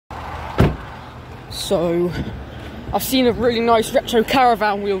So I've seen a really nice retro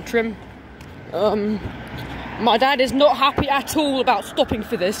caravan wheel trim. My dad is not happy at all about stopping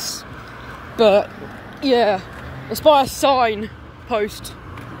for this, but yeah, it's by a sign post.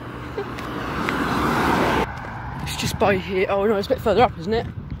 It's just by here. Oh no, it's a bit further up, isn't it?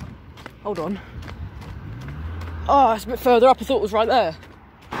 Hold on. Oh, it's a bit further up. I thought it was right there.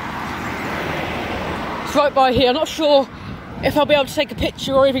 It's right by here. I'm not sure if I'll be able to take a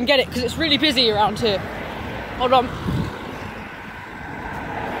picture or even get it because it's really busy around here. Hold on.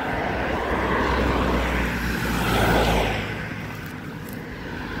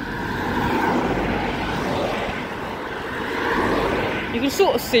 You can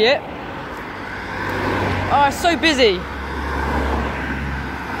sort of see it. Oh, it's so busy.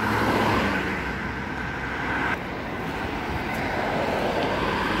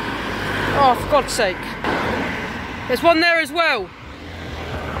 Oh, for God's sake. There's one there as well.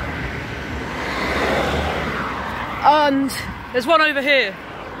 And there's one over here.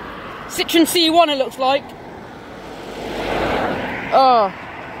 Citroen C1 it looks like. Oh.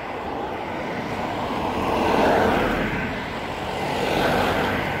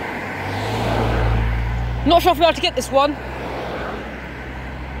 Not sure if we'll be able to get this one.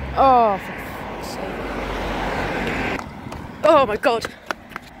 Oh, for fuck's sake. Oh my God.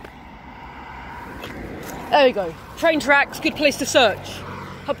 There we go. Train tracks, good place to search.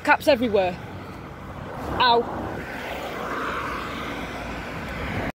 Hubcaps everywhere. Ow.